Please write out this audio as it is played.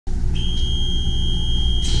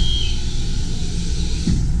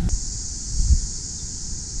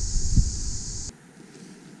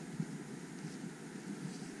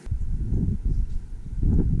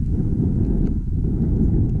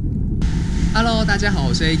Hello， 大家好，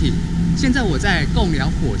我是 Aiky。现在我在贡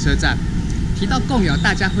寮火车站。提到贡寮，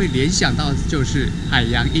大家会联想到的就是海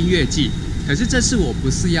洋音乐季。可是这次我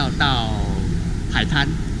不是要到海滩，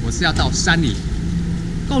我是要到山里。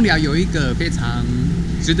贡寮有一个非常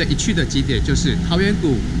值得一去的景点，就是桃源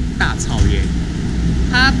谷大草原。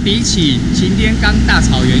它比起擎天岗大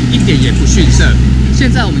草原一点也不逊色。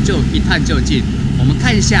现在我们就一探究竟，我们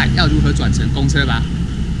看一下要如何转乘公车吧。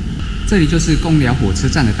这里就是贡寮火车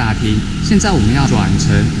站的大厅，现在我们要转乘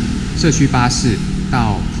社区巴士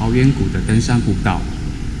到桃源谷的登山步道。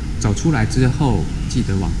走出来之后，记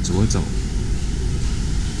得往左走，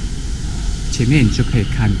前面你就可以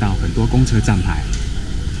看到很多公车站牌。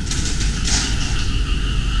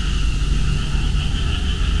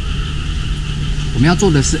我们要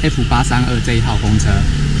坐的是 F832这一号公车。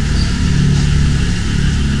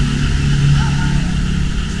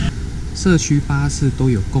社区巴士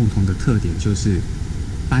都有共同的特点，就是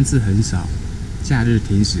班次很少，假日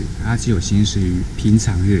停驶，它只有行驶于平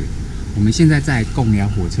常日。我们现在在贡寮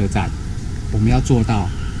火车站，我们要坐到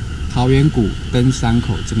桃源谷登山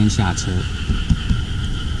口这边下车。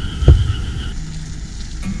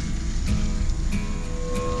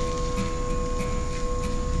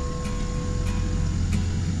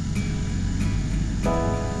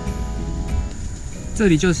这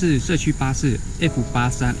里就是社区巴士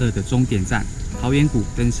F832的终点站，桃源谷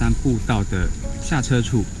登山步道的下车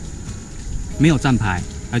处，没有站牌，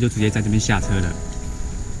那就直接在这边下车了。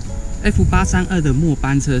F832的末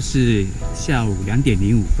班车是下午2点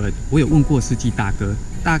05分，我有问过司机大哥，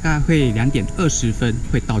大概会2点20分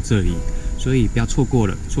会到这里，所以不要错过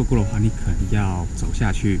了。错过的话，你可能要走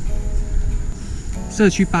下去。社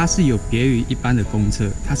区巴士有别于一般的公车，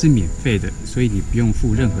它是免费的，所以你不用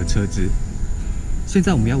付任何车资。现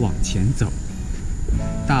在我们要往前走，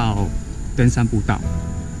到登山步道。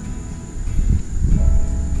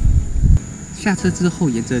下车之后，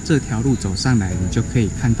沿着这条路走上来，你就可以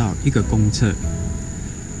看到一个公厕。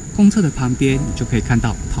公厕的旁边，你就可以看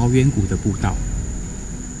到桃源谷的步道。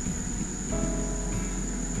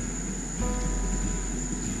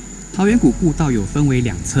桃源谷步道有分为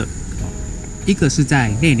2侧，一个是在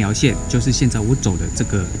内寮线，就是现在我走的这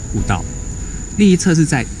个步道；另一侧是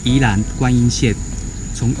在宜兰观音线。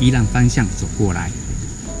从宜兰方向走过来，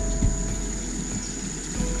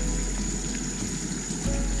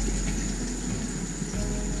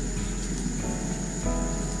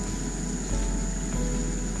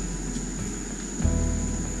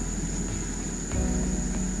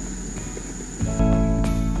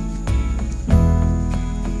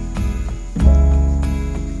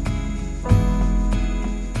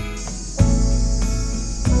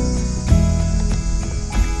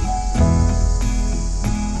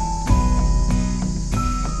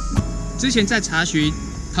之前在查询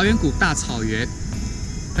桃源谷大草原，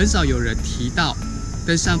很少有人提到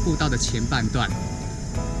登山步道的前半段。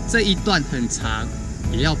这一段很长，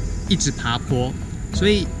也要一直爬坡，所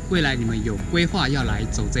以未来你们有规划要来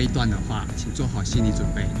走这一段的话，请做好心理准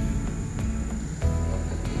备。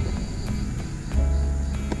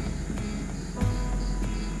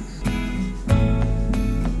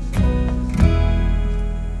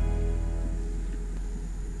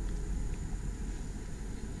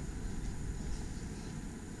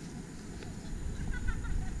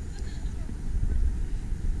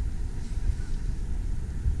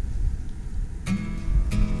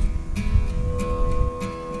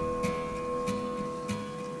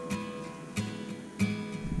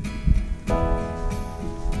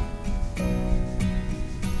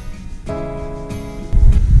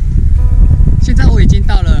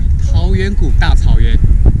桃源谷大草原，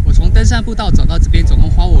我从登山步道走到这边，总共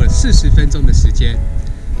花我40分钟的时间。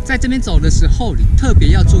在这边走的时候，你特别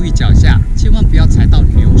要注意脚下，千万不要踩到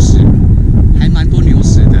牛屎，还蛮多牛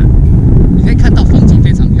屎的。你可以看到风景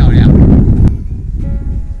非常漂亮。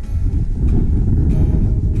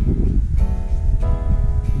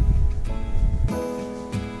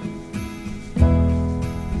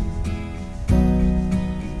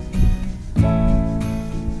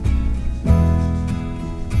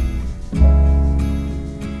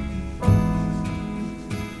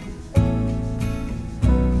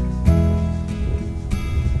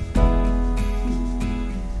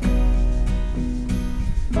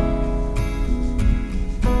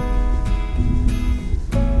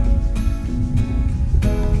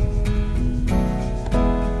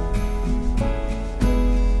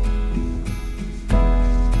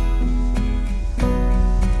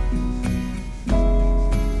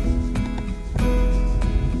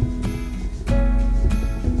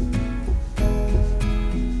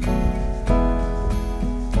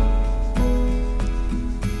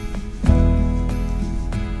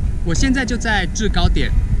我现在就在制高点，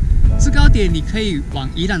制高点你可以往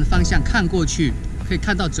宜兰的方向看过去，可以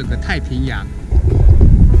看到整个太平洋。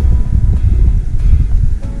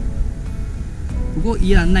不过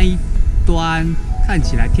宜兰那一端看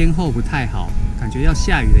起来天候不太好，感觉要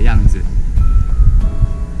下雨的样子。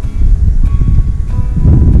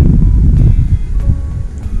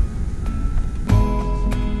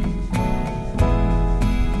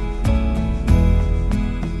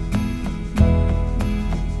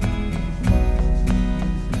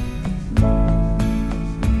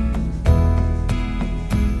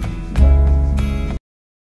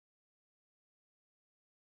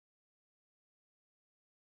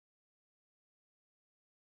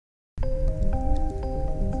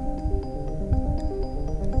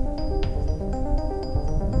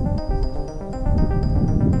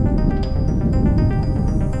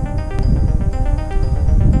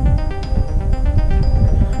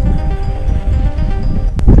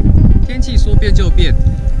说变就变，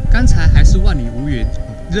刚才还是万里无云，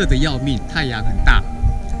热得要命，太阳很大。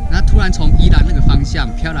然后突然从宜兰那个方向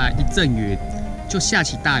飘来一阵云，就下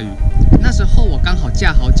起大雨。那时候我刚好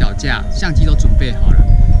架好脚架，相机都准备好了，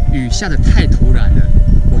雨下得太突然了，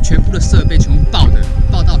我全部的设备全部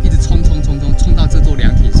爆到一直冲到这座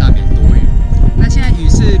凉亭上面躲雨。那现在雨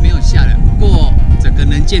是没有下了，不过整个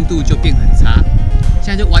能见度就变很差，现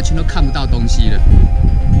在就完全都看不到东西了。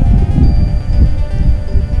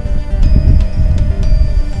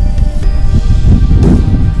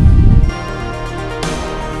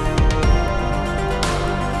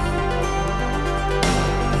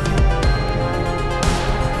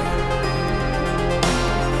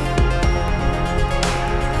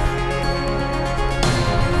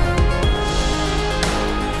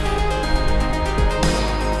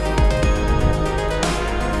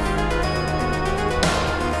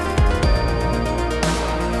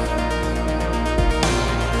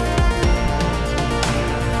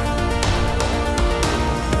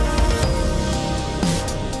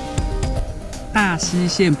大溪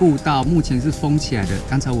线步道目前是封起来的，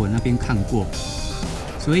刚才我那边看过，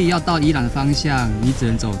所以要到宜兰的方向，你只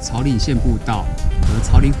能走草岭线步道和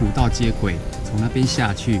草岭古道接轨，从那边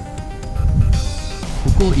下去。不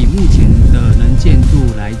过以目前的能见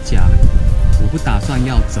度来讲，我不打算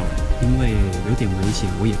要走，因为有点危险，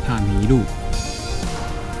我也怕迷路。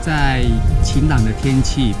在晴朗的天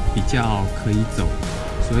气比较可以走，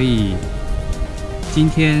所以今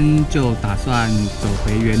天就打算走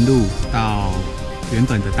回原路到原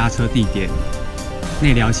本的搭车地点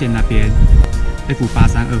内寮线那边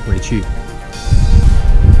F832回去。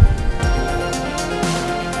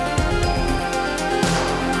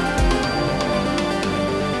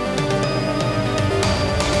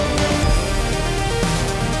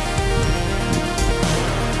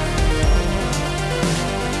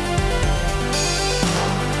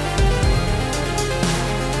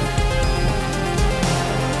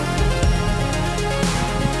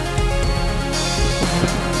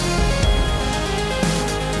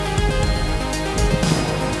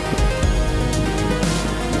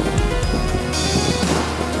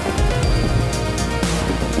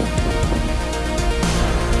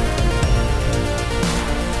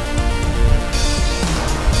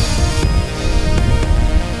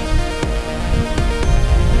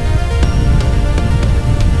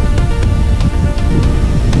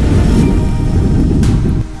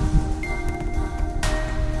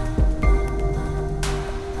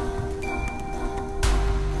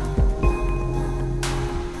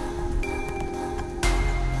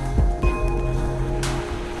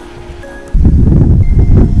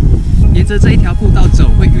沿着这一条步道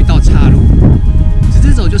走会遇到岔路，直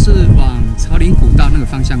直走就是往草岭古道那个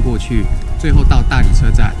方向过去，最后到大里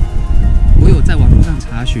车站。我有在网络上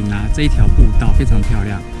查询这一条步道非常漂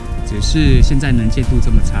亮，只是现在能见度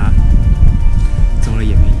这么差，走了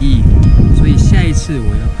也没意义。所以下一次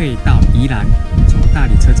我会到宜兰，从大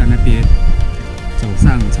里车站那边走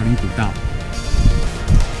上草岭古道。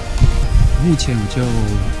目前我就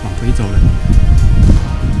往回走了。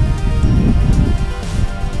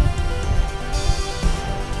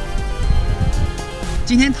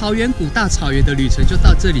今天桃源谷大草原的旅程就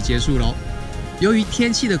到这里结束喽。由于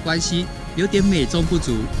天气的关系，有点美中不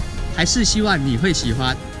足，还是希望你会喜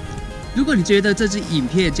欢。如果你觉得这支影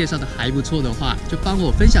片介绍的还不错的话，就帮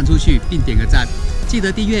我分享出去并点个赞，记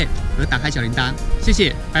得订阅和打开小铃铛，谢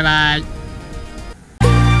谢，拜拜。